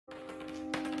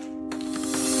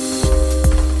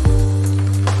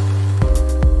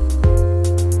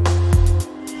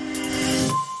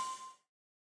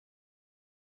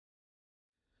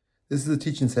This is a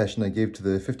teaching session I gave to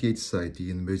the 58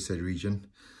 Society in the Merseyside region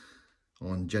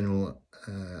on general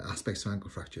aspects of ankle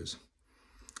fractures.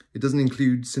 It doesn't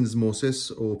include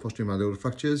syndesmosis or posterior malleolar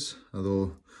fractures,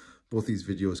 although both these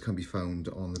videos can be found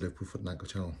on the Liverpool Foot and Ankle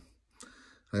channel.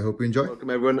 I hope you enjoy. Welcome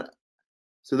everyone.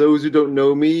 So those who don't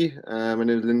know me, my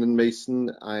name is Lyndon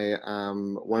Mason. I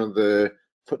am one of the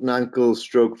foot and ankle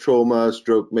stroke trauma,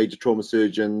 stroke major trauma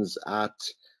surgeons at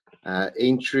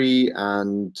Aintree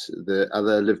and the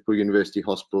other Liverpool University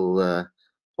hospitals.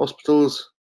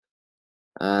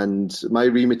 And my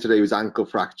remit today was ankle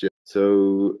fracture.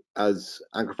 So as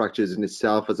ankle fractures in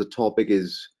itself as a topic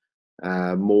is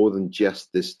more than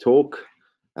just this talk.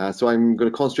 So I'm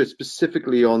going to concentrate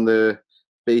specifically on the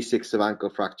basics of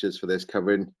ankle fractures for this,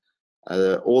 covering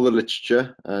all the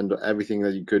literature and everything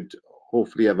that you could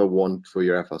hopefully ever want for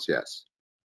your FRCS.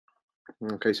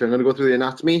 Okay, so I'm going to go through the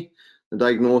anatomy, the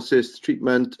diagnosis,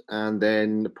 treatment, and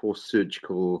then the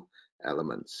post-surgical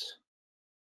elements.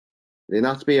 The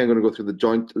anatomy, I'm going to go through the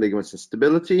joint, ligaments, and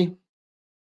stability.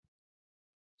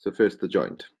 So first, the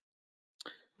joint.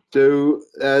 So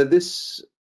this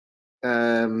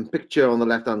picture on the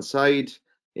left-hand side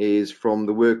is from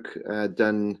the work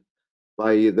done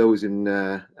by those in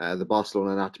the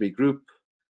Barcelona Anatomy group.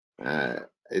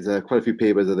 There's quite a few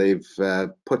papers that they've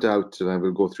put out, and I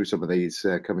will go through some of these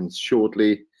coming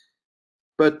shortly.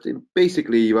 But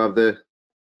basically, you have the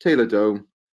talar dome.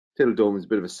 Talar dome is a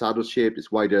bit of a saddle shape.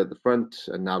 It's wider at the front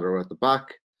and narrower at the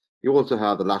back. You also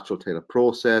have the lateral talar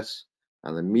process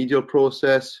and the medial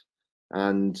process.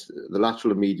 And the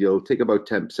lateral and medial take about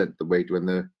 10% of the weight when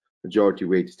the majority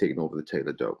weight is taken over the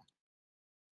talar dome.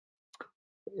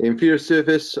 Inferior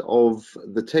surface of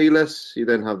the talus, you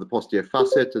then have the posterior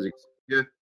facet, as you can see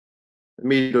here, the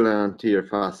medial and anterior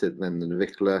facet, and then the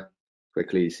navicular, quite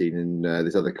clearly seen in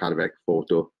this other cadaveric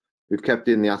photo. We've kept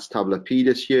in the acetabular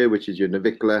pedis here, which is your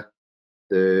navicular,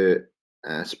 the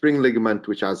spring ligament,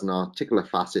 which has an articular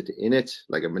facet in it,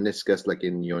 like a meniscus, like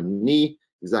in your knee,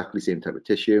 exactly the same type of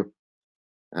tissue.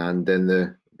 And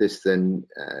then this then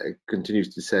continues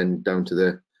to descend down to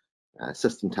the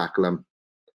sustentaculum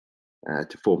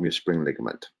to form your spring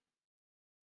ligament.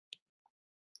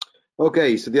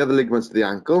 Okay, so the other ligaments of the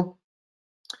ankle.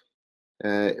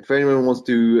 If anyone wants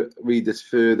to read this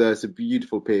further, it's a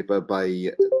beautiful paper by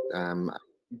the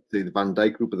Van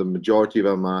Dijk group, but the majority of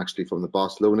them are actually from the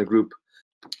Barcelona group.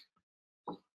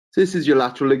 So this is your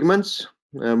lateral ligaments.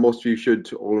 Most of you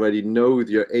should already know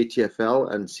your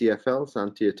ATFL and CFL, so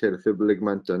anterior talofibular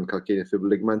ligament and calcaneofibular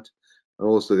ligament, and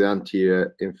also the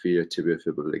anterior inferior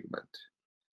tibiofibular ligament.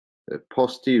 The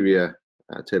posterior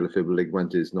talofibular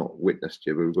ligament is not witnessed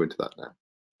here, but we'll go into that now.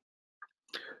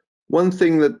 One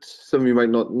thing that some of you might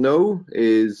not know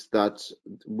is that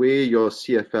where your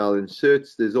CFL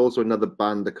inserts, there's also another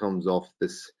band that comes off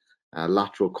this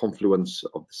lateral confluence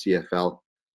of the CFL.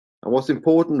 And what's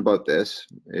important about this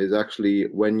is actually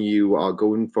when you are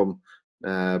going from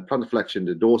plantar flexion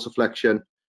to dorsiflexion,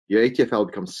 your ATFL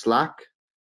becomes slack,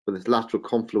 but this lateral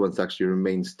confluence actually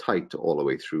remains tight all the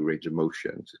way through range of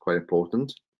motion, which is quite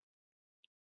important.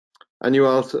 And you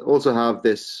also have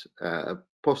this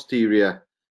posterior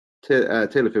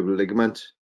talofibular ligament.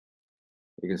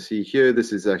 You can see here,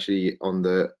 this is actually on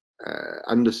the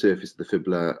undersurface of the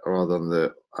fibula rather than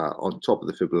the on top of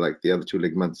the fibula like the other two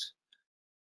ligaments.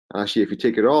 And actually, if you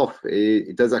take it off,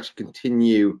 it does actually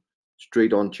continue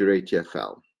straight onto your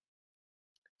ATFL.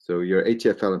 So your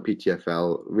ATFL and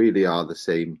PTFL really are the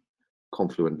same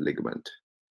confluent ligament.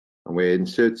 And where it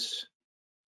inserts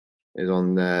is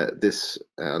on this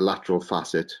lateral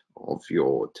facet of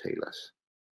your talus.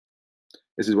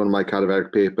 This is one of my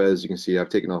cadaveric papers. You can see I've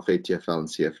taken off ATFL and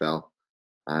CFL,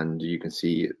 and you can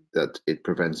see that it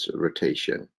prevents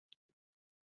rotation.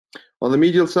 On the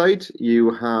medial side,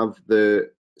 you have the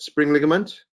spring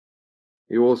ligament.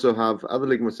 You also have other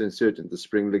ligaments inserted into the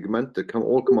spring ligament that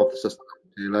all come off the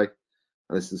sustentaculum,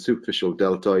 and this is the superficial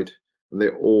deltoid, and they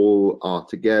all are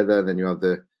together. And then you have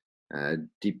the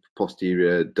deep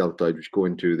posterior deltoid, which go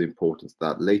into the importance of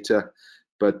that later.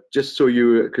 But just so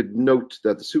you could note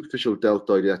that the superficial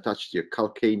deltoid is attached to your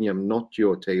calcaneum, not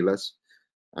your talus.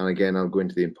 And again, I'll go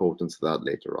into the importance of that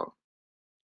later on.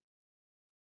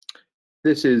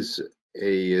 This is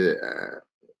a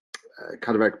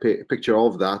cadaveric picture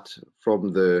of that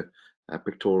from the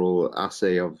pictorial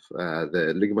assay of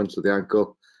the ligaments of the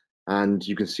ankle. And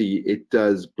you can see it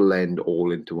does blend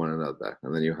all into one another.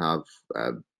 And then you have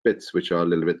bits which are a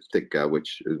little bit thicker,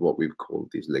 which is what we've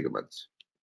called these ligaments.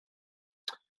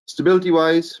 Stability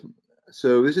wise,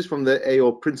 so this is from the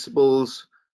AO principles.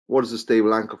 What is a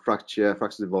stable ankle fracture?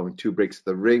 Fractures involving two breaks of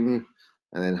the ring,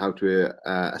 and then how to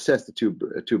assess the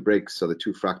two breaks, so the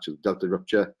two fractures, delta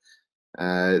rupture.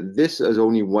 This is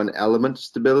only one element of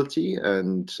stability,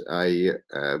 and I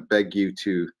beg you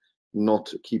to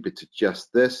not keep it to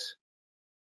just this.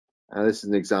 This is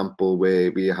an example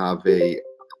where we have a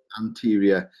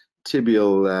anterior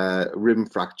tibial rim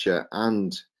fracture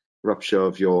and rupture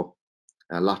of your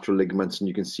lateral ligaments, and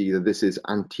you can see that this is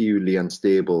anteriorly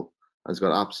unstable and it's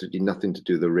got absolutely nothing to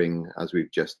do with the ring, as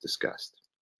we've just discussed.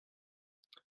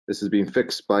 This has been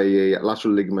fixed by a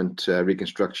lateral ligament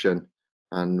reconstruction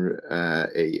and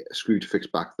a screw to fix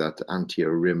back that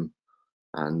anterior rim,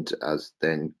 and as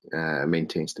then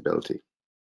maintain stability.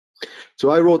 So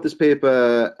I wrote this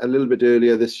paper a little bit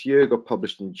earlier this year, got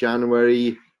published in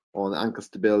January, on ankle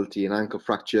stability and ankle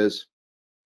fractures.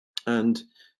 And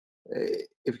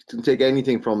if you can take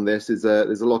anything from this, there's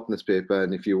a lot in this paper,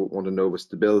 and if you want to know about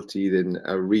stability, then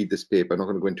read this paper. I'm not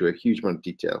going to go into a huge amount of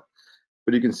detail,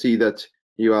 but you can see that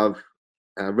you have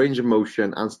range of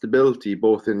motion and stability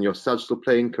both in your sagittal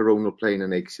plane, coronal plane,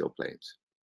 and axial planes.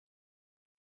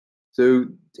 So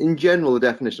in general, the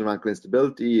definition of ankle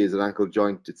instability is an ankle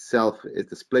joint itself is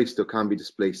displaced or can be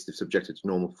displaced if subjected to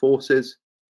normal forces.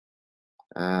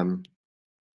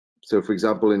 So for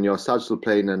example, in your sagittal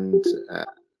plane and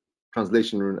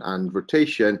translation and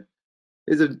rotation,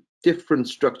 is a different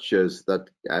structures that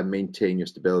maintain your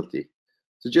stability.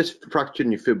 So just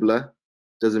fracturing your fibula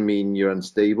doesn't mean you're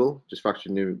unstable. Just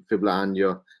fracturing your fibula and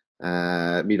your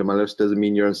medial malleolus doesn't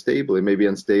mean you're unstable. It may be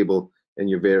unstable in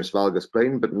your varus valgus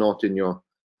plane, but not in your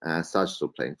sagittal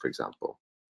plane, for example.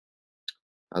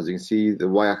 As you can see, the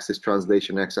y-axis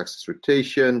translation, x-axis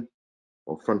rotation,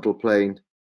 or frontal plane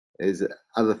is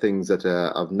other things that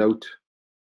are of note.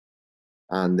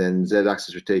 And then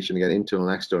z-axis rotation, again, internal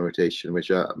and external rotation,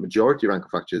 which are majority of ankle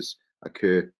fractures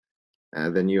occur.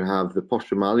 Then you have the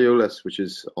postural malleolus, which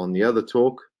is on the other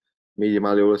talk, medial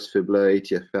malleolus, fibula,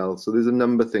 ATFL. So there's a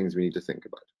number of things we need to think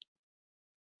about.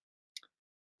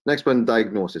 Next one,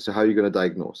 diagnosis. So how are you going to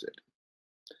diagnose it?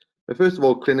 But first of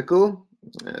all, clinical.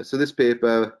 So this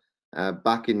paper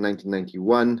back in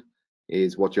 1991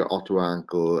 is what your Ottawa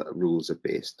ankle rules are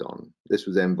based on. This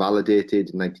was then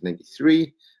validated in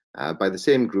 1993 by the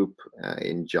same group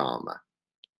in JAMA.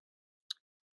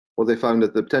 Well, they found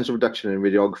that the potential reduction in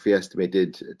radiography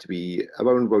estimated to be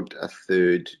around about a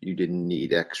third. You didn't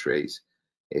need x-rays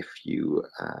if you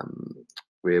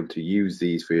were able to use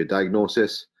these for your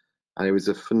diagnosis. And it was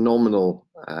a phenomenal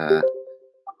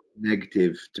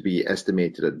negative to be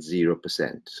estimated at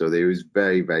 0%. So they was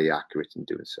very, very accurate in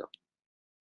doing so.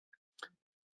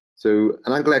 So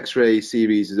an ankle x-ray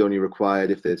series is only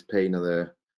required if there's pain on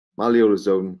the malleolar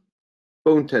zone,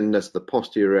 bone tenderness at the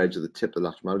posterior edge of the tip of the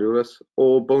lateral malleolus,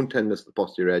 or bone tenderness at the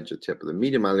posterior edge of the tip of the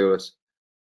medial malleolus,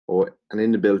 or an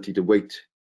inability to weight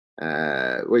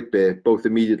bear both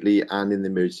immediately and in the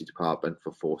emergency department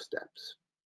for 4 steps.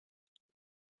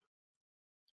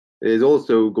 It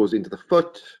also goes into the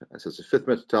foot, such as fifth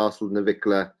metatarsal,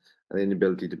 navicular, and the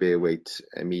inability to bear weight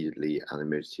immediately and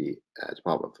emergency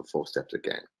department for 4 steps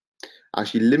again.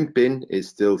 Actually, limping is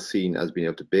still seen as being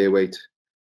able to bear weight.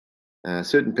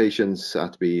 Certain patients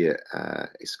have to be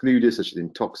excluded, such as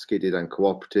intoxicated and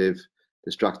cooperative,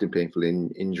 distracting painful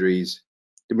injuries,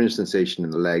 diminished sensation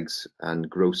in the legs, and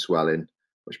gross swelling,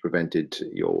 which prevented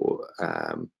your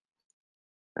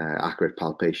accurate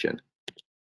palpation.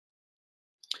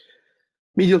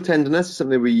 Medial tenderness is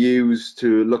something we use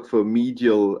to look for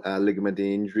medial ligament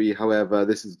injury. However,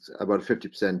 this is about a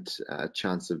 50%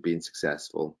 chance of being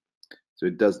successful. So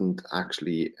it doesn't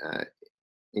actually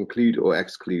include or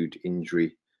exclude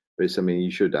injury, but it's something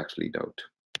you should actually note.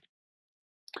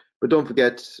 But don't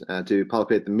forget to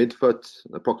palpate the midfoot,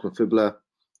 the proximal fibula,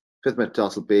 fifth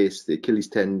metatarsal base, the Achilles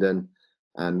tendon,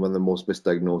 and one of the most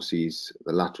misdiagnoses,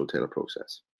 the lateral talar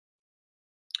process.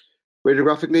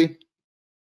 Radiographically,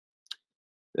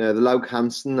 the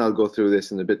Laug-Hansen, I'll go through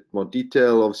this in a bit more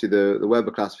detail. Obviously, the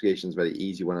Weber classification is a very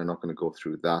easy one. I'm not going to go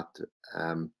through that.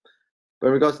 But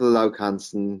in regards to the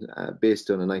Laug-Hansen, based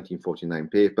on a 1949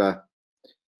 paper,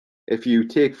 if you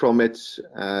take from it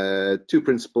 2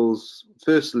 principles.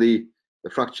 Firstly, the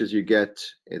fractures you get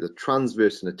is a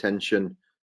transverse in a tension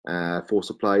force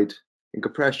applied. In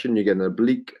compression, you get an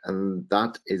oblique, and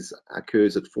that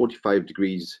occurs at 45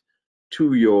 degrees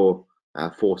to your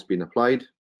force being applied.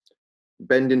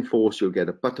 Bending force, you'll get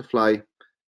a butterfly,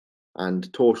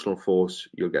 and torsional force,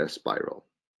 you'll get a spiral.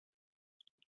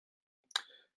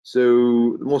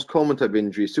 So the most common type of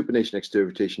injury is supination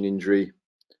exterrotation injury.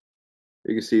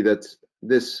 You can see that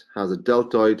this has a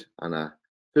deltoid and a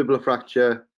fibular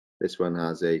fracture. This one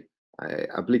has a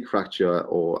oblique fracture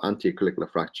or anterior clavicular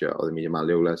fracture of the medial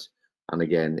malleolus, and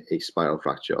again a spiral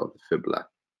fracture of the fibula.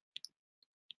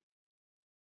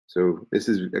 So this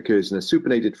occurs in a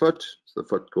supinated foot, so the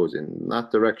foot goes in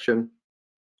that direction,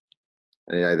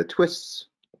 and it either twists,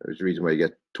 there's a reason why you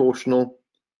get torsional,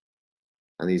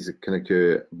 and these can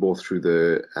occur both through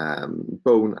the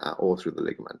bone or through the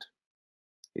ligament.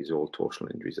 These are all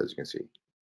torsional injuries, as you can see.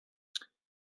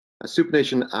 A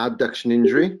supination abduction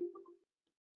injury.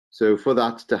 So for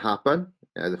that to happen,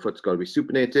 the foot's got to be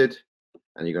supinated,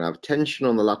 and you're going to have tension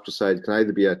on the lateral side. It can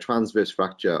either be a transverse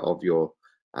fracture of your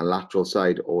lateral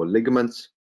side or ligaments,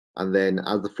 and then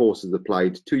as the force is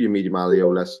applied to your medial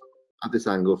malleolus at this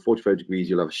angle, 45 degrees,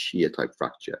 you'll have a shear type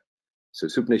fracture. So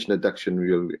supination adduction,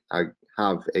 you'll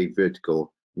have a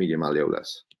vertical medial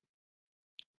malleolus.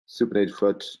 Supinated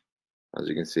foot, as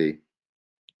you can see,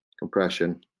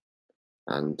 compression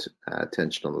and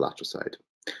tension on the lateral side.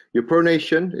 Your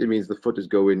pronation, it means the foot is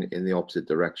going in the opposite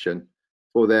direction.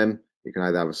 For them, you can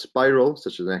either have a spiral,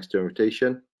 such as an external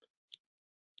rotation.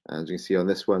 As you can see on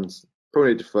this one,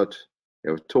 pronated foot,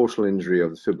 you have a torsional injury of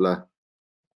the fibula,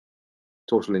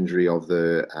 torsional injury of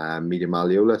the medial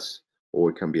malleolus,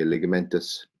 or it can be a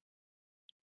ligamentous.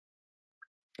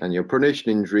 And your pronation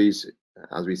injuries,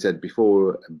 as we said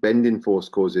before, bending force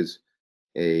causes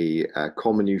a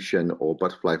comminution or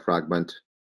butterfly fragment.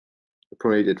 The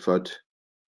pronated foot,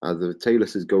 as the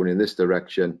talus is going in this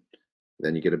direction,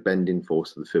 then you get a bending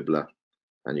force of the fibula,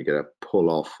 and you get a pull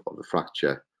off of the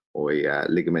fracture or a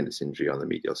ligamentous injury on the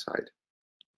medial side.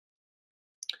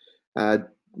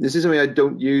 This is something I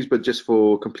don't use, but just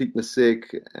for completeness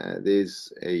sake,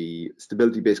 there's a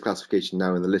stability-based classification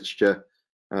now in the literature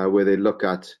where they look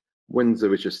at ones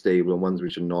which are stable and ones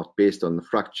which are not, based on the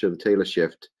fracture, the talus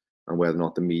shift, and whether or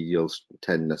not the medial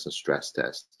tenderness and stress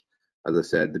test. As I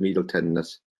said, the medial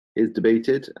tenderness is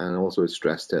debated and also a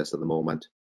stress test at the moment.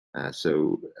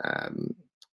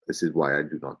 This is why I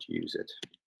do not use it.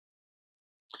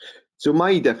 So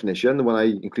my definition, the one I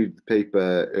included in the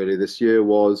paper earlier this year,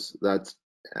 was that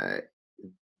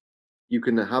you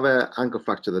can have an ankle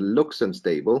fracture that looks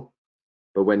unstable,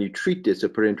 but when you treat it, so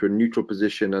put it into a neutral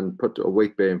position and put a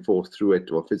weight-bearing force through it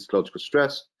or physiological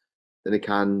stress, then it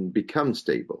can become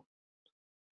stable.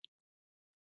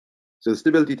 So the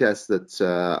stability tests that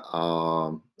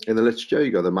are in the literature,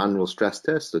 you got the manual stress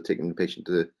test, so taking the patient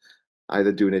to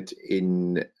either doing it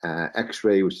in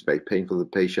X-ray, which is very painful to the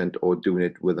patient, or doing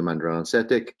it with them under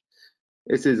anaesthetic.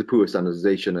 This is a poor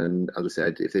standardization, and as I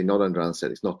said, if they're not under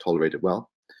anaesthetic, it's not tolerated well.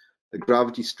 The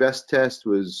gravity stress test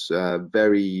was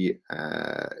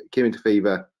came into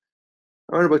favor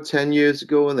around about 10 years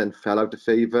ago and then fell out of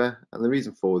favor. And the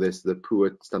reason for this is the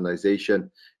poor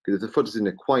standardization, because if the foot is in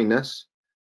equinus,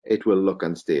 it will look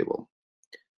unstable.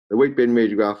 The weight-bearing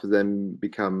radiograph has then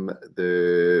become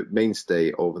the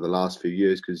mainstay over the last few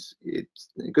years because it's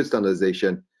a good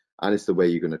standardization and it's the way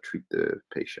you're going to treat the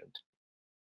patient.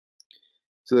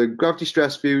 So the gravity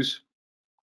stress views,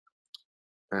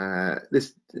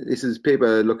 this is a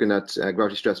paper looking at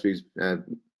gravity stress views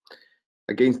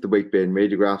against the weight-bearing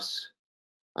radiographs,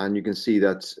 and you can see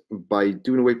that by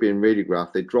doing a weight-bearing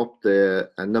radiograph, they dropped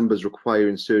their numbers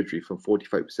requiring surgery from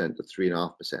 45% to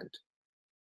 3.5%.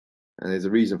 And there's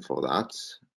a reason for that.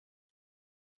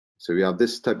 So we have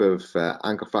this type of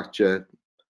ankle fracture,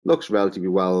 looks relatively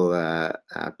well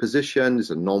positioned. It's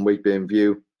a non-weight-bearing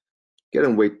view. Get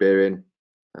on weight-bearing,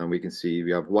 and we can see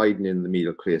we have widening in the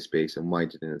medial clear space and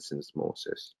widening in the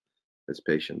syndesmosis. This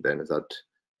patient then has had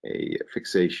a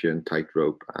fixation,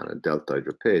 tightrope, and a deltoid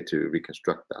repair to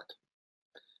reconstruct that.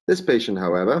 This patient,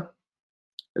 however,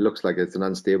 it looks like it's an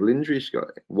unstable injury. She's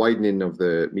got widening of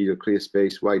the medial clear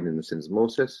space, widening the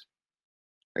syndesmosis.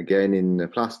 Again, in the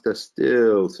plaster,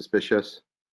 still suspicious.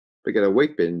 We get a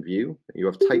weight-bearing view. You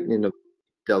have tightening of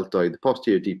the deltoid, the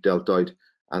posterior deep deltoid,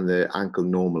 and the ankle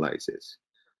normalizes.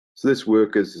 So this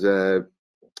work is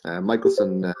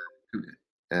Michelson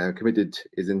committed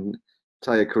his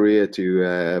entire career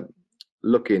to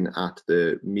looking at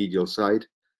the medial side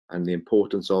and the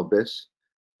importance of this.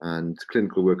 And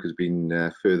clinical work has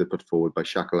been further put forward by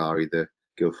Shakalari, the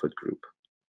Guildford group.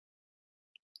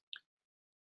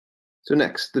 So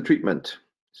next, the treatment.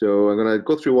 So I'm going to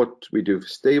go through what we do for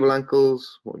stable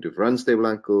ankles, what we do for unstable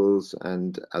ankles,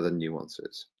 and other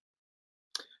nuances.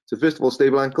 So first of all,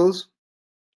 stable ankles.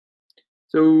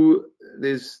 So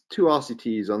there's two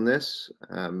RCTs on this.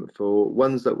 For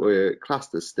ones that were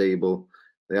classed as stable,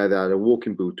 they either had a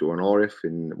walking boot or an ORIF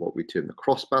in what we term the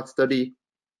crosspath study.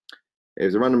 It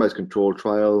was a randomized control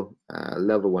trial,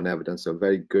 level 1 evidence, so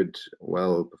very good,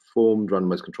 well-performed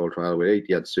randomized control trial where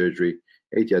 80 had surgery,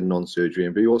 80 had non-surgery,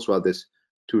 and we also had this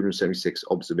 276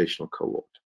 observational cohort.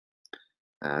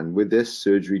 And with this,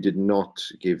 surgery did not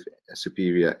give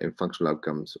superior in functional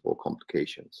outcomes or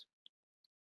complications.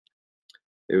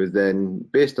 It was then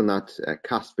based on that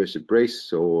cast versus brace.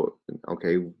 So,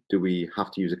 okay, do we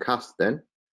have to use a cast then?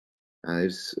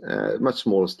 It's a much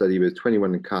smaller study with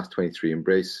 21 in cast, 23 in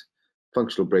brace.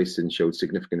 Functional bracing showed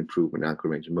significant improvement in ankle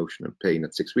range of motion and pain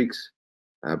at 6 weeks,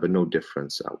 but no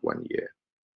difference at 1 year.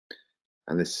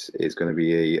 And this is going to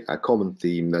be a common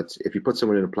theme, that if you put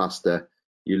someone in a plaster,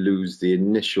 you lose the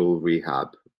initial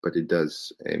rehab, but it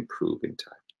does improve in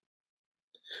time.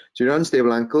 So your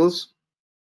unstable ankles.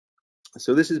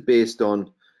 So this is based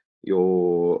on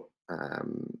your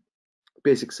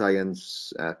basic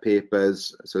science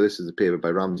papers. So this is a paper by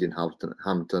Ramsey and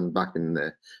Hampton back in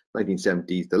the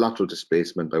 1970s. The lateral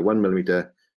displacement by 1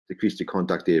 millimeter decreased your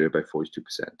contact area by 42%.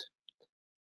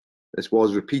 This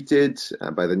was repeated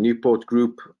by the Newport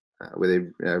group, where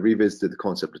they revisited the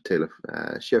concept of tailor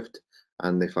shift,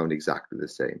 and they found exactly the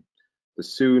same.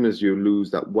 As soon as you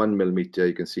lose that 1 millimeter,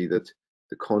 you can see that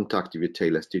the contact of your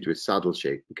talus due to its saddle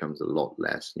shape becomes a lot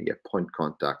less, and you get point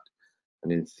contact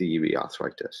and, in theory,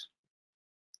 arthritis.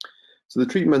 So the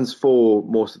treatments for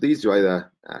most of these, you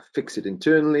either fix it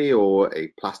internally or a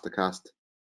plaster cast.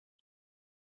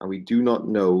 And we do not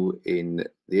know in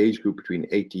the age group between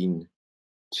 18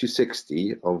 to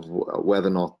 60 of whether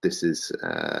or not this is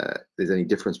there's any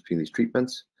difference between these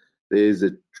treatments. There is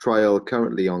a trial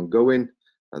currently ongoing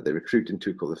that they're recruiting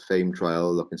to, called the FAME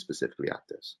trial, looking specifically at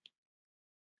this.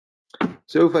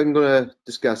 So if I'm going to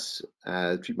discuss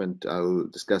treatment, I'll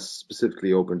discuss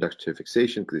specifically open adductor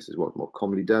fixation, because this is what's more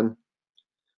commonly done.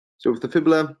 So with the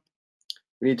fibula,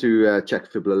 we need to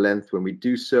check fibula length when we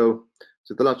do so.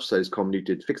 So the lateral side is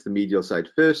convoluted. Fix the medial side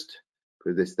first,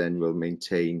 because this then will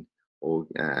maintain or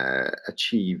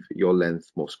achieve your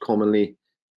length most commonly.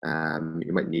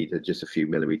 You might need just a few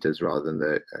millimeters rather than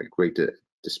the greater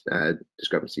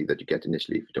discrepancy that you get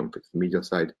initially if you don't fix the medial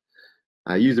side.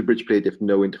 Use a bridge plate if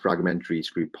no interfragmentary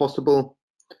screw possible,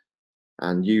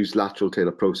 and use lateral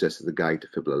tailor process as a guide to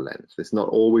fibula length. It's not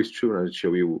always true, and I'll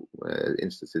show you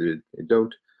instances it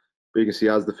don't. But you can see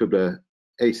as the fibula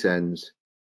ascends,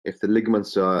 if the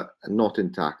ligaments are not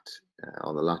intact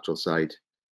on the lateral side,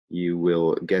 you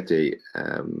will get a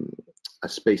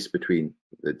space between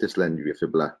the distal end of your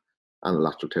fibula and the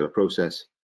lateral tailor process,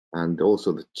 and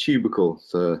also the tubercle.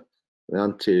 So the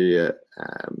anterior,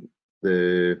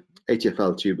 the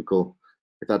HFL tubercle,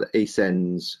 if that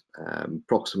ascends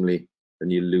proximally, then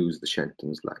you lose the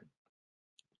Shenton's line.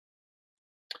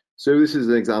 So this is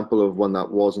an example of one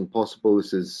that wasn't possible.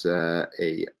 This is a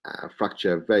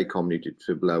fracture, very comminuted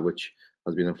fibula, which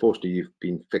has been unfortunately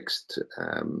been fixed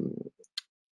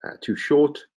too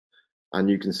short, and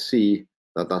you can see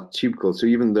that that tubercle. So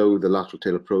even though the lateral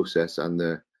tailor process and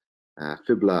the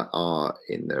fibula are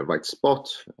in the right spot,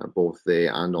 both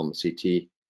there and on the CT,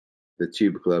 the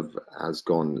tubercle has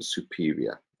gone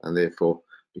superior, and therefore,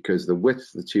 because the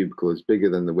width of the tubercle is bigger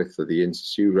than the width of the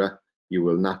incisura, you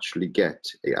will naturally get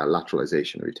a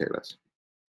lateralization of your talus.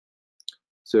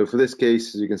 So for this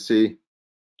case, as you can see,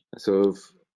 so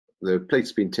the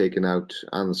plate's been taken out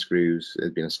and the screws,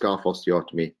 there's been a scarf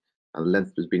osteotomy, and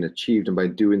length has been achieved, and by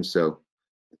doing so,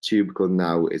 the tubercle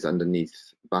now is underneath,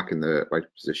 back in the right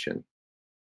position.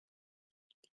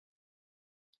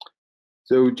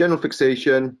 So general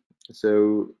fixation.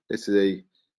 So this is a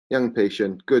young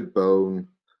patient, good bone,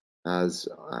 has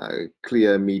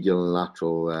clear medial and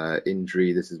lateral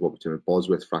injury. This is what we term a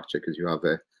Bosworth fracture, because you have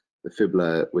the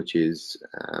fibula which is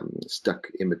stuck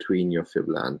in between your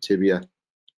fibula and tibia.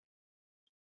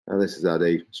 And this is at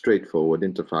a straightforward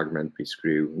interfragmentary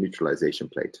screw, neutralization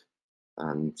plate,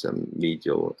 and some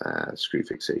medial screw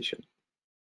fixation.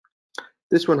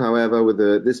 This one, however, with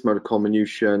this amount of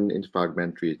comminution,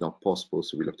 interfragmentary is not possible,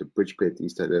 so we look to bridge plate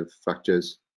these type of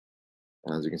fractures.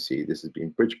 As you can see, this has been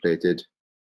bridge plated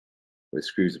with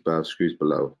screws above, screws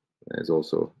below. There's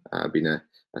also been a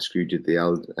screw due to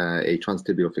a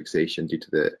transtibial fixation due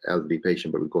to the elderly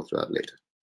patient, but we'll go through that later.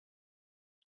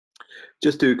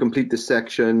 Just to complete this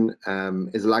section,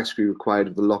 is a lag screw required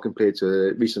with the locking plate? So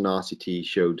a recent RCT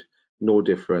showed no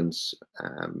difference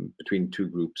between two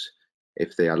groups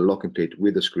if they had a locking plate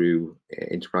with a screw,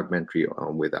 interfragmentary,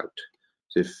 or without.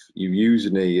 So if you're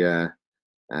using a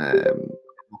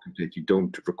locking plate, you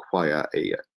don't require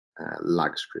a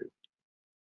lag screw.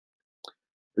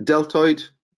 The deltoid.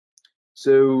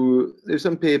 So there's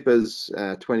some papers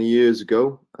 20 years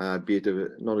ago, be it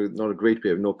not a great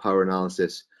paper, no power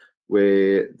analysis,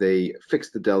 where they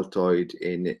fixed the deltoid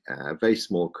in a very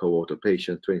small cohort of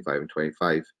patients, 25 and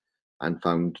 25, and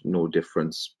found no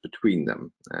difference between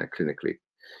them clinically.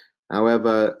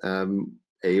 However,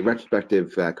 a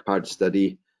retrospective comparative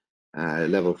study,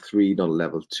 level 3, not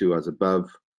level 2 as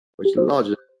above, which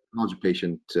larger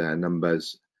patient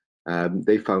numbers,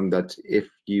 they found that if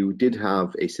you did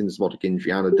have a syndesmotic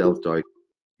injury and a deltoid,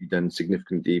 you done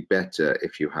significantly better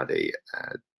if you had a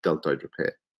deltoid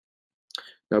repair.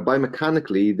 Now,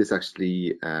 biomechanically, this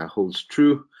actually holds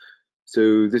true.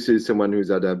 So this is someone who's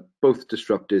had both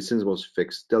disrupted, syndesmosis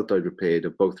fixed, deltoid repaired,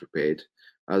 or both repaired.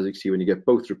 As you can see, when you get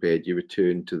both repaired, you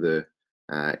return to the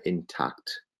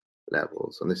intact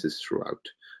levels, and this is throughout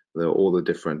all the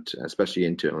different, especially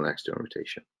internal and external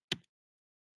rotation.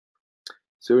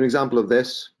 So an example of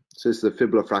this, so this is the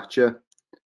fibular fracture.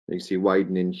 You can see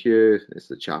widening here. This is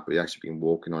the chap who's actually been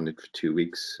walking on it for 2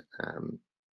 weeks.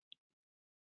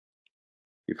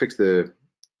 You fix the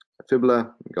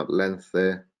fibula, you've got length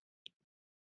there.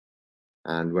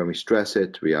 And when we stress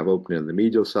it, we have opening on the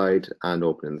medial side and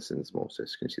opening the syndesmosis.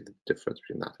 You can see the difference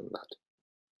between that and that.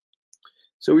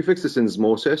 So we fix the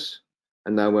syndesmosis,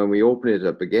 and now when we open it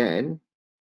up again,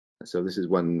 so this is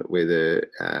one where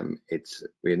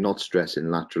we're not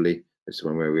stressing laterally. This is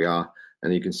one where we are,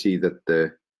 and you can see that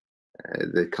the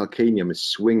calcaneum is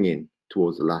swinging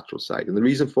towards the lateral side. And the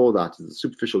reason for that is the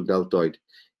superficial deltoid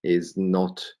is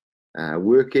not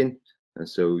working, and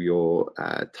so your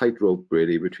tightrope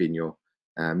really between your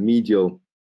medial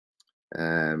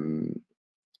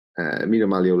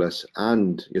malleolus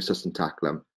and your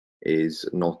sustentaculum is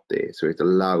not there, so it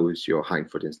allows your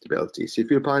hindfoot instability. So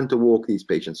if you're planning to walk these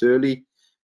patients early,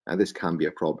 this can be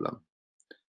a problem.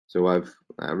 So I've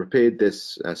repaired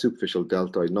this superficial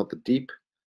deltoid, not the deep,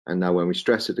 and now when we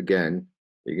stress it again,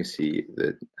 you can see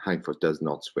the hindfoot does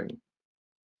not swing.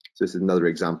 So this is another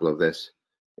example of this.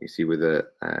 You see with a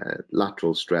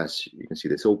lateral stress, you can see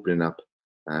this opening up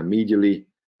medially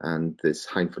and this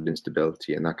hindfoot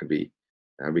instability, and that can be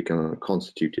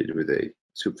reconstituted with a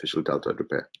superficial deltoid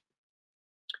repair.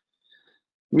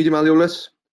 Medial malleolus.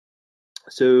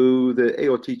 So the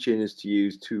AO teaching is to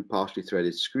use 2 partially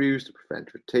threaded screws to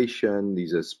prevent rotation.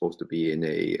 These are supposed to be in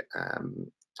a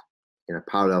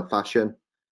parallel fashion.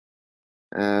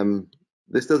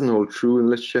 This doesn't hold true in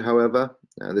literature, however.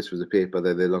 This was a paper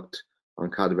that they looked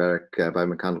on cadaveric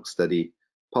biomechanical study,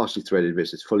 partially threaded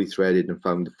versus fully threaded, and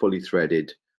found the fully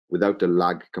threaded without the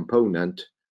lag component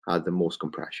had the most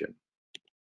compression.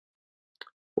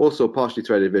 Also, partially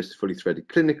threaded versus fully threaded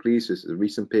clinically, so this is a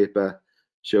recent paper,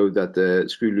 showed that the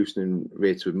screw loosening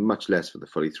rates were much less for the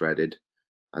fully threaded,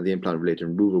 and the implant related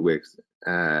removal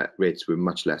rates were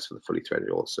much less for the fully threaded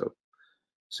also.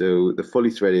 So the fully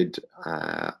threaded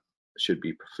should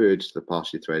be preferred to the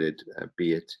partially threaded,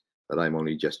 be it that I'm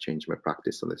only just changing my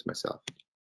practice on this myself.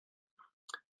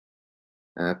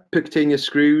 Percutaneous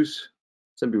screws.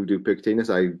 Some people do percutaneous.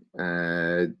 I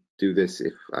do this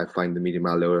if I find the medial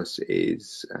malleolus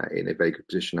is in a very good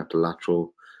position after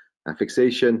lateral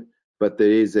fixation, but there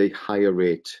is a higher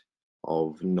rate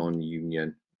of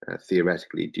non-union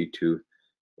theoretically due to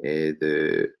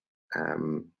the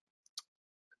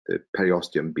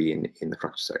periosteum being in the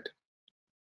fracture site.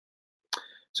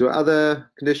 So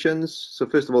other conditions, so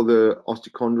first of all, the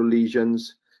osteochondral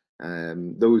lesions.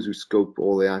 Those who scope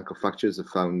all the ankle fractures have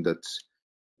found that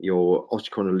your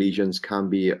osteochondral lesions can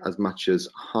be as much as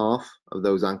half of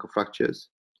those ankle fractures.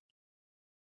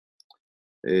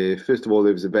 First of all,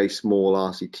 there was a very small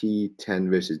RCT, 10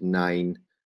 versus 9,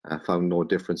 found no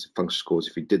difference in function scores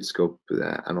if you did scope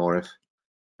an ORIF.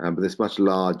 But this much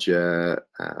larger,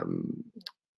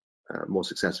 more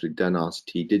successfully done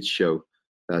RCT did show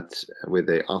that with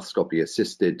a arthroscopy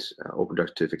assisted open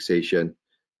ductal fixation,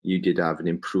 you did have an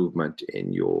improvement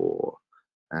in your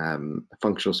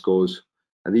functional scores.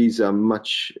 And these are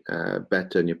much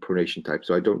better in your pronation type.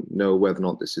 So I don't know whether or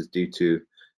not this is due to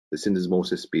the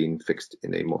syndesmosis being fixed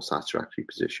in a more satisfactory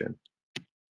position.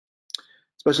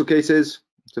 Special cases.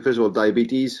 So first of all,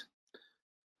 diabetes.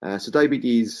 So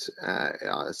diabetes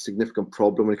are a significant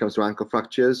problem when it comes to ankle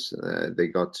fractures.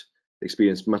 They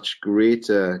experienced much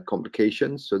greater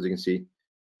complications. So as you can see,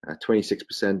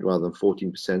 26% rather than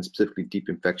 14%, specifically deep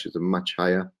infections are much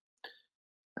higher.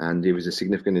 And it was a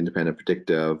significant independent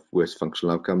predictor of worse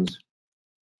functional outcomes.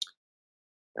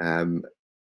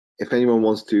 If anyone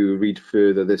wants to read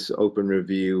further, this open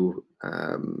review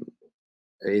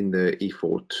in the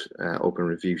EFORT open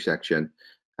review section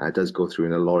does go through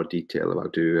in a lot of detail about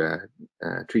how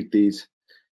to treat these.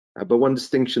 But one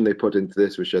distinction they put into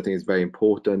this, which I think is very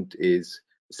important, is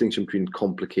distinction between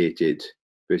complicated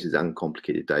versus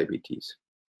uncomplicated diabetes.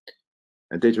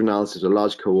 And data analysis of a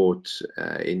large cohort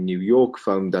in New York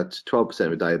found that 12%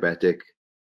 were diabetic,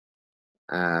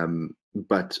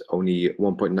 but only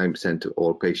 1.9% of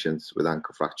all patients with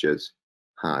ankle fractures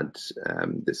had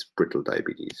this brittle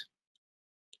diabetes.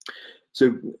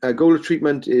 So goal of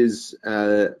treatment is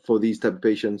for these type of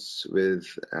patients with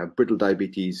brittle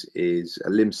diabetes is a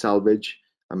limb salvage,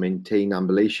 and maintain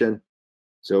ambulation.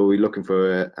 So we're looking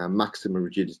for a maximum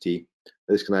rigidity.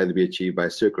 This can either be achieved by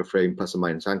a circular frame plus or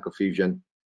minus ankle fusion,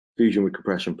 fusion with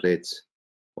compression plates,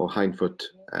 or hindfoot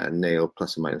nail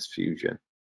plus or minus fusion.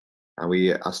 And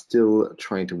we are still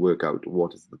trying to work out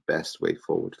what is the best way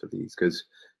forward for these, because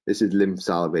this is limb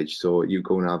salvage, so you're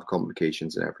going to have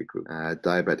complications in every group.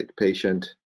 Diabetic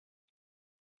patient,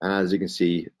 and as you can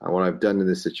see, what I've done in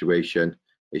this situation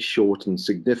is shortened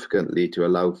significantly to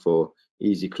allow for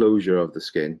easy closure of the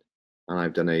skin, and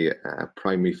I've done a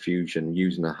primary fusion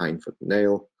using a hindfoot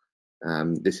nail.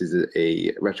 This is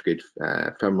a retrograde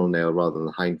femoral nail rather than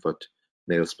the hindfoot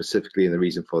nail specifically, and the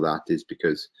reason for that is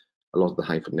because a lot of the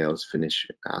hindfoot nails finish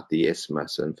at the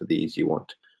isthmus, and for these you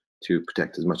want to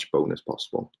protect as much bone as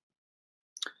possible.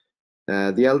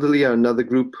 The elderly are another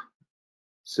group.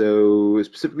 So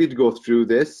specifically to go through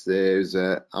this, there's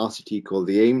a RCT called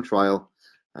the AIM trial,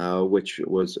 which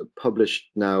was published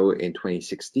now in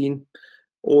 2016.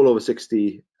 All over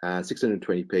 60,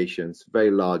 620 patients,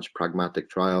 very large pragmatic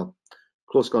trial.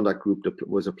 Close contact group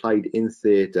was applied in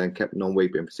theatre and kept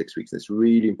non-weight bearing for 6 weeks. And it's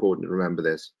really important to remember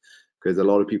this, because a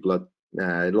lot of people are,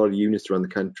 a lot of units around the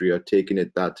country are taking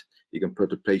it that you can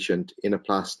put a patient in a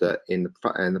plaster in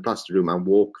the plaster room and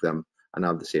walk them and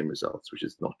have the same results, which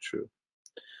is not true.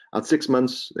 At 6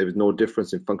 months, there was no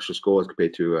difference in functional scores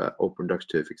compared to open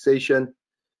reductive fixation.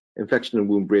 Infection and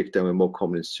wound breakdown were more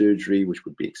common in surgery, which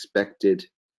would be expected,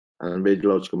 and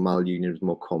radiological malunion was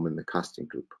more common in the casting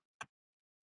group.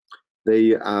 They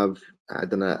have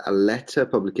done a letter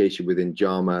publication within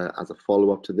JAMA as a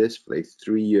follow-up to this for a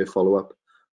 3-year follow-up,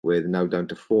 with now down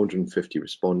to 450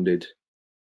 responded.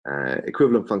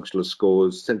 Equivalent functional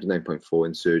scores, 79.4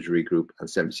 in surgery group and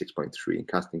 76.3 in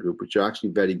casting group, which are actually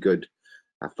very good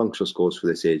functional scores for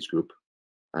this age group,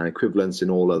 and equivalence in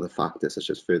all other factors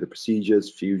such as further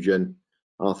procedures, fusion,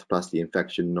 arthroplasty,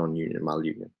 infection, non-union,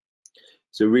 malunion.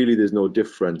 So really there's no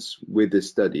difference with this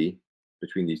study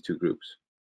between these two groups.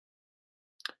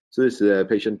 So this is a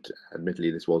patient,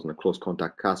 admittedly this wasn't a close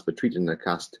contact cast, but treated in a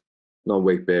cast,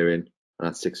 non-weight bearing, and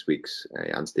at 6 weeks,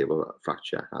 unstable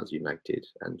fracture has united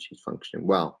and she's functioning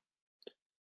well.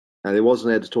 Now there was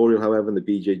an editorial, however, in the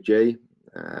BJJ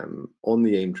on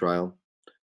the AIM trial,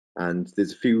 and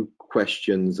there's a few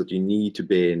questions that you need to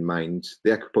bear in mind.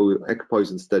 The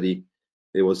equipoison study,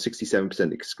 there was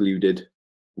 67% excluded,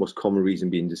 most common reason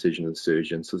being decision of the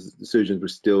surgeon. So the surgeons were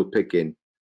still picking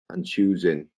and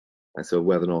choosing as to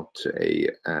whether or not a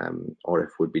RF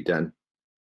would be done.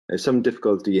 There's some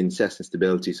difficulty in assessing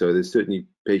stability, so there's certainly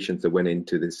patients that went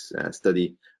into this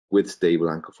study with stable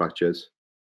ankle fractures.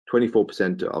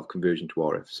 24% of conversion to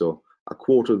RF, so a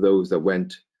quarter of those that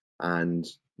went and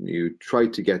you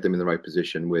tried to get them in the right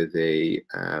position with a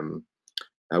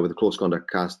close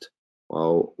contact cast,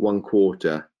 while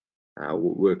 1/4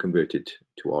 were converted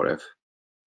to RF,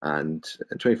 and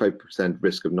 25%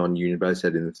 risk of non-union. But I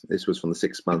said this was from the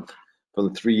 6 month.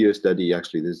 From the 3-year study,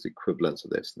 actually there's the equivalence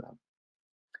of this now.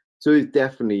 So it's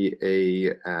definitely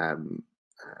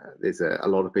there's a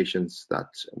lot of patients that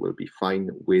will be fine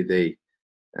with a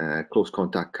close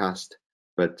contact cast.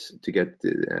 But to get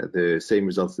the same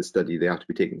results of the study, they have to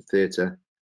be taken in theatre,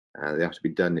 they have to be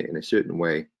done in a certain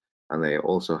way, and they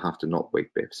also have to not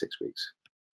weight bear for 6 weeks.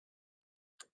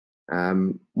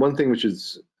 One thing which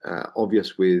is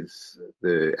obvious with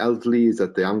the elderly is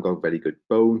that they haven't got very good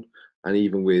bone, and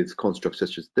even with constructs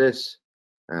such as this,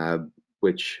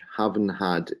 which haven't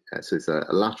had, so it's a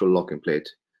lateral locking plate,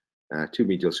 2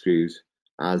 medial screws,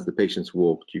 as the patients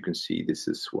walked, you can see this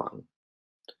is swung.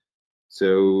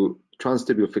 So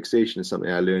transtibial fixation is something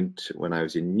I learned when I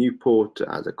was in Newport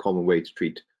as a common way to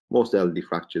treat most elderly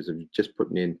fractures, of just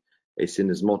putting in a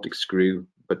syndesmotic screw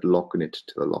but locking it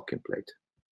to the locking plate.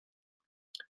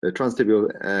 The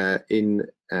transtibial in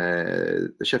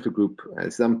the Sheffield group,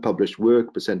 it's unpublished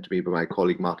work presented to me by my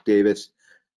colleague Mark Davis.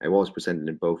 I was presented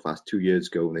in Belfast 2 years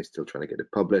ago, and they're still trying to get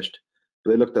it published.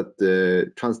 But they looked at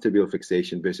the transtibial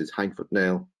fixation versus hindfoot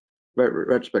nail.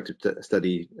 Retrospective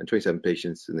study, and 27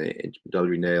 patients in the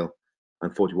intermedullary nail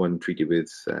and 41 treated with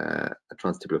a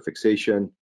transtibial fixation.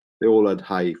 They all had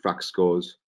high FRCS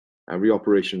scores.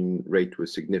 Reoperation rate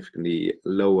was significantly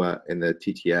lower in the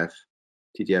TTF.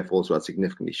 TTF also had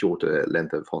significantly shorter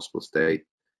length of hospital stay,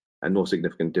 and no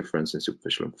significant difference in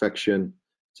superficial infection.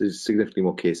 So there's significantly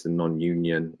more cases than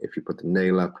non-union if you put the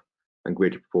nail up, and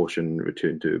greater proportion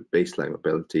return to baseline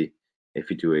mobility if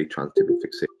you do a transtibial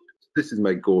fixation. This is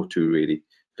my go-to really,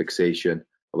 fixation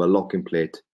of a locking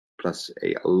plate plus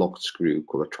a locked screw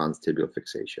called a transtibial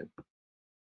fixation.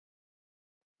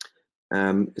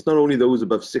 It's not only those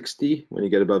above 60, when you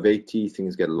get above 80,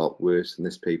 things get a lot worse, and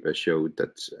this paper showed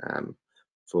that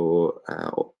for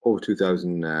over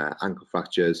 2,000 ankle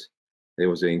fractures. There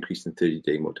was an increase in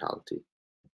 30-day mortality.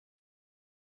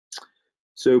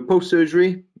 So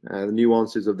post-surgery, the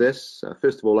nuances of this,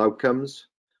 first of all, outcomes.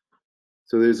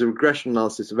 So there's a regression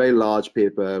analysis, a very large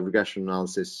paper regression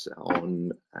analysis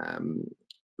on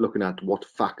looking at what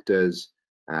factors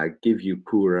give you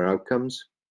poorer outcomes.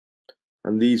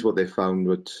 And these, what they found,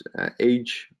 with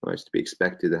age, well, it's to be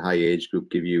expected, a high age group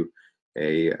give you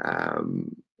a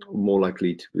more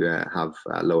likely to have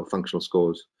lower functional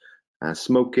scores.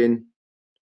 Smoking,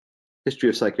 history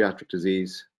of psychiatric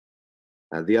disease,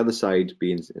 the other side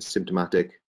being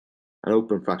symptomatic, an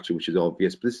open fracture, which is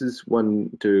obvious, but this is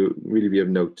one to really be of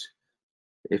note.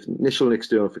 If initial and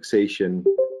external fixation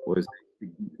was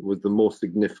the most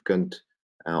significant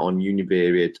on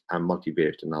univariate and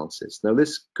multivariate analysis. Now,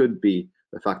 this could be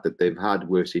the fact that they've had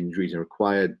worse injuries and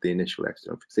required the initial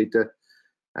external fixator,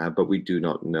 but we do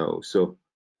not know. So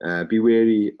be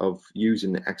wary of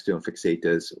using external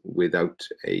fixators without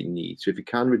a need. So if you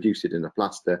can reduce it in a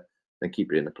plaster, then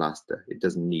keep it in a plaster. It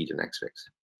doesn't need an X-fix.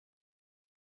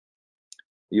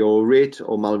 Your rate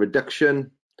or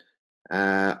malreduction,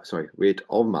 rate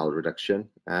of malreduction.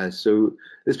 So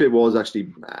this bit was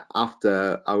actually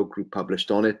after our group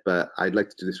published on it, but I'd like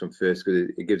to do this one first because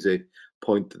it gives a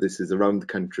point that this is around the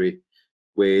country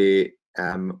where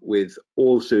with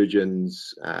all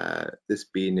surgeons, this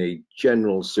being a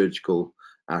general surgical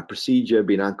procedure,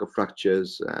 being ankle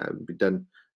fractures, be done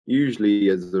usually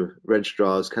as the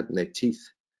registrars cutting their teeth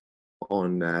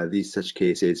on these such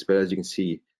cases, but as you can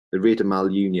see, the rate of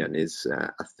malunion is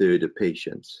a third of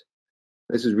patients.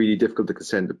 This is really difficult to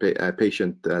consent a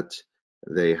patient that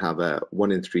they have a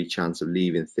 1 in 3 chance of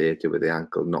leaving theatre with the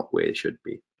ankle not where it should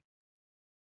be.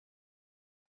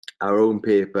 Our own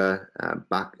paper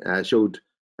showed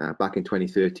back in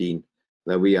 2013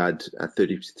 that we had a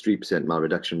 33%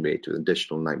 malreduction rate with an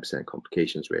additional 9%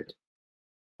 complications rate.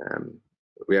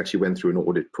 We actually went through an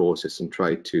audit process and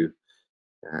tried to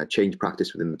change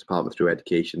practice within the department through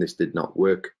education. This did not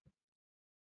work.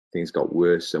 Things got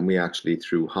worse, and we actually,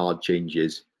 through hard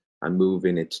changes and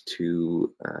moving it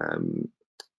to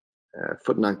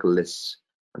foot and ankle lists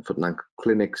and foot and ankle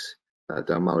clinics, our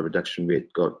malreduction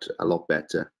rate got a lot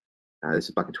better. This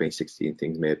is back in 2016.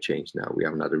 Things may have changed now. We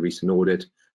haven't had a recent audit,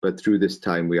 but through this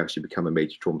time, we actually become a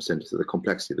major trauma centre, so the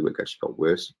complexity of the work actually got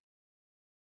worse.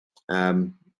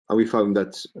 And we found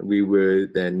that we were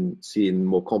then seeing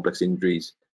more complex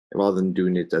injuries. Rather than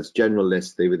doing it as general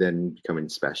lists, they were then becoming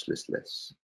specialist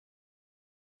lists.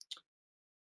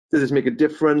 Does this make a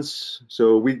difference?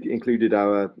 So we included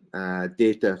our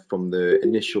data from the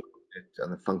initial audit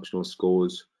and the functional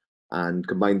scores and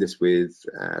combined this with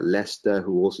Leicester,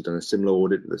 who also done a similar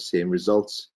audit with the same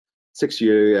results.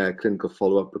 6-year clinical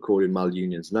follow-up recording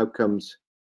malunions and outcomes.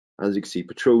 As you can see,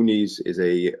 Petroni's is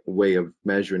a way of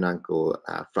measuring ankle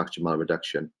fracture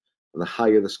malreduction. And the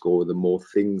higher the score, the more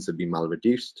things have been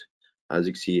malreduced. As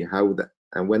you can see,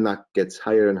 and when that gets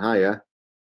higher and higher,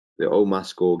 the OMAS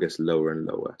score gets lower and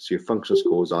lower. So your functional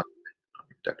scores are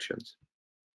reductions.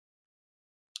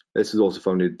 This is also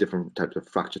found in different types of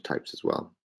fracture types as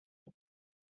well.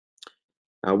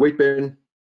 Weight bearing.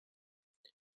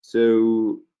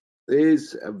 So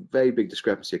there's a very big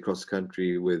discrepancy across the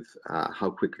country with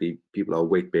how quickly people are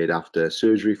weight beared after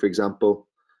surgery, for example.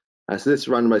 So this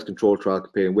randomized control trial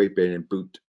comparing weight bearing in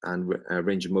boot and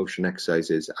range of motion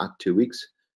exercises at 2 weeks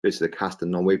versus the cast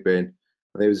and non-weight bearing.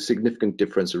 There was a significant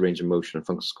difference in range of motion and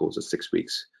functional scores at 6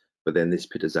 weeks, but then this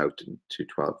peters out to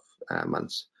 12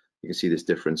 months. You can see this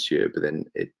difference here, but then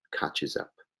it catches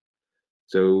up.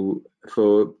 So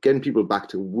for getting people back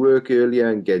to work earlier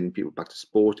and getting people back to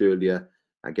sport earlier,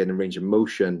 getting a range of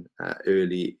motion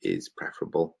early is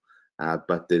preferable,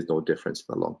 but there's no difference in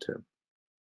the long term.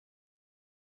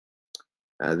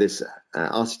 This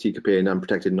RCT comparing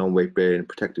unprotected non-weight bearing,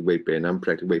 protected weight bearing,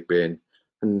 unprotected weight bearing,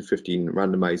 115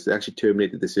 randomized. They actually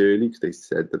terminated this early because they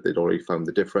said that they'd already found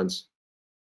the difference.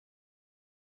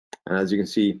 And as you can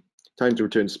see, time to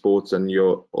return to sports and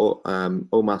your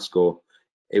OMAS score,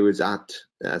 it was at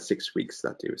 6 weeks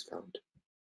that it was found.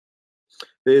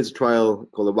 There's a trial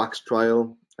called the WAX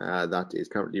trial that is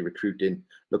currently recruiting,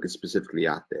 looking specifically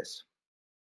at this.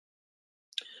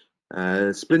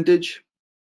 Splintage.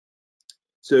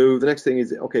 So the next thing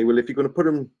is, okay, well, if you're going to put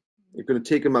them, you're going to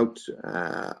take them out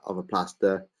of a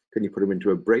plaster, can you put them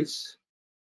into a brace?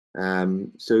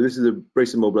 So this is a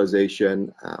brace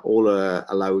immobilization, all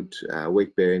allowed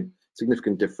weight bearing,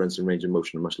 significant difference in range of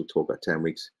motion and muscle torque at 10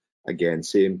 weeks. Again,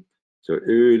 same, so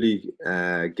early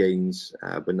gains,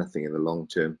 but nothing in the long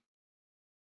term.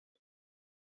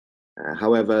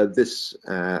 However, this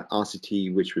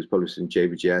RCT, which was published in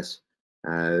JBJS,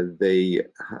 They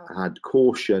had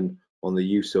caution on the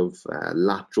use of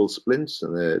lateral splints,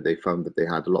 and they found that they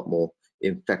had a lot more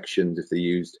infections if they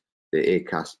used the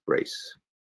ACAST brace.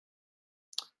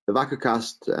 The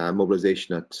VacuCast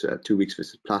mobilization at 2 weeks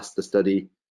versus plaster study,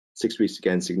 6 weeks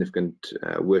again, significant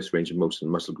worse range of motion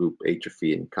muscle group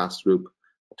atrophy in cast group.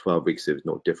 At 12 weeks, there was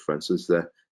no difference. This is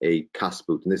a cast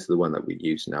boot, and this is the one that we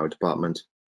use in our department.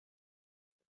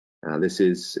 This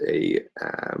is a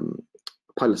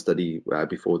pilot study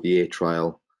before the A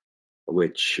trial,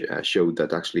 which showed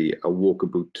that actually a walker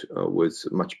boot was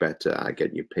much better at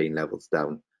getting your pain levels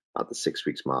down at the 6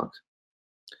 weeks mark.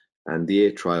 And the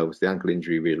A trial with the ankle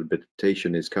injury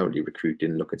rehabilitation is currently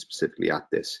recruiting, looking specifically at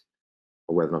this,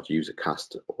 or whether or not to use a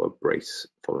cast or a brace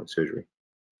following surgery.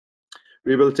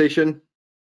 Rehabilitation.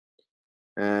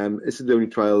 This is the only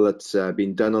trial that's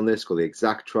been done on this, called the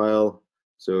EXACT trial.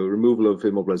 So removal of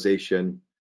immobilization,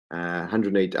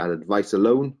 108 added VICE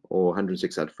alone, or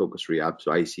 106 added focus rehab,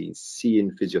 so ICC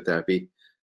in physiotherapy,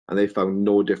 and they found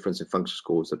no difference in functional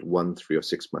scores at 1, 3, or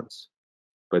 6 months.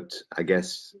 But I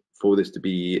guess for this to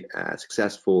be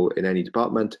successful in any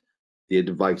department, the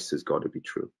advice has got to be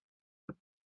true.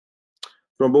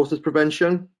 Thrombosis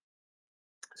prevention.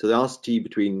 So the RCT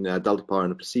between delta power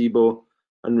and a placebo,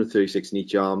 136 in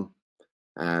each arm.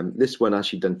 This one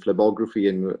actually done phlebography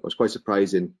and was quite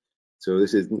surprising. So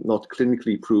this is not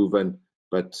clinically proven,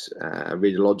 but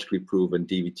radiologically proven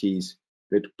DVTs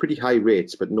with pretty high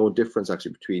rates, but no difference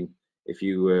actually between if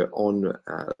you were on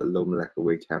low molecular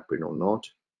weight heparin or not.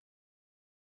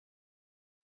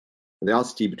 And the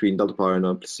RCT between delta power and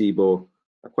a placebo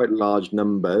are quite large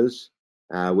numbers,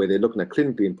 where they're looking at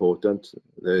clinically important.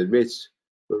 The rates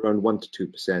were around 1 to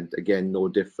 2%. Again, no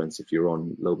difference if you're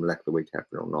on low molecular weight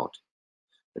heparin or not.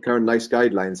 The current NICE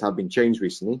guidelines have been changed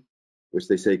recently, which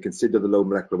they say consider the low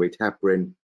molecular weight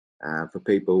heparin for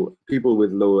people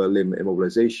with lower limb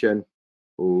immobilization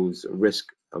whose risk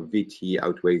of VT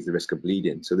outweighs the risk of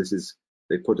bleeding. So this is,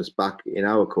 they put us back in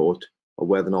our court of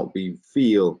whether or not we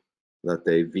feel that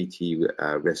the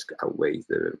VT risk outweighs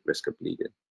the risk of bleeding.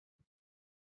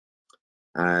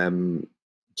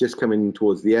 Just coming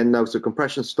towards the end now, so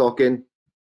compression stocking.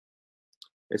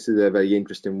 This is a very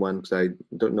interesting one because I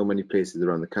don't know many places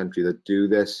around the country that do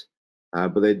this,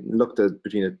 but they looked at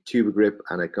between a tuber grip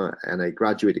and a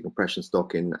graduated compression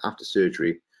stocking after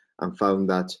surgery and found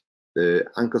that the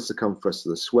ankle circumference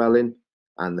of the swelling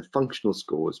and the functional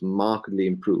scores markedly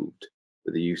improved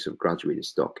with the use of graduated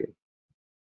stocking.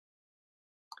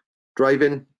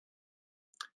 Driving.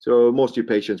 So most of your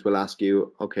patients will ask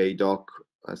you, okay, doc,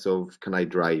 so can I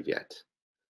drive yet?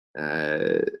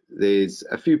 There's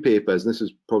a few papers, and this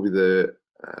is probably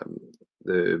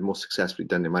the most successfully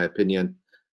done in my opinion,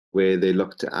 where they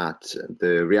looked at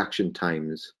the reaction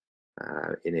times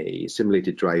in a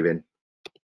simulated driving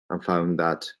and found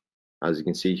that, as you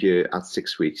can see here, at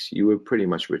 6 weeks, you were pretty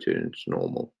much returning to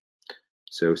normal.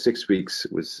 So 6 weeks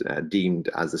was deemed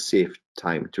as a safe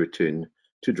time to return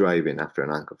to driving after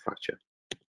an ankle fracture.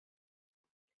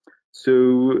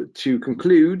 So to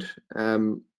conclude,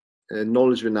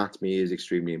 knowledge of anatomy is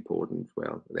extremely important.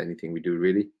 Well, with anything we do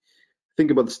really. Think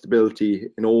about the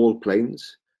stability in all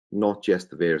planes, not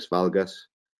just the varus valgus.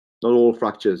 Not all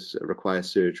fractures require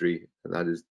surgery, and that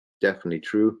is definitely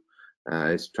true.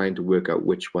 It's trying to work out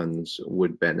which ones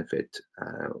would benefit,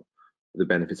 the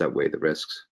benefits outweigh the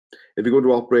risks. If you go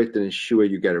to operate, then ensure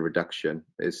you get a reduction.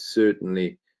 There's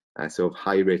certainly sort of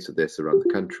high rates of this around the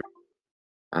country.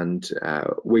 And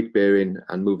weight bearing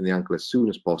and moving the ankle as soon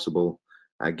as possible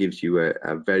gives you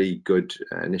a very good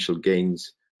initial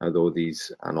gains, although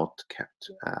these are not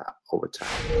kept over time.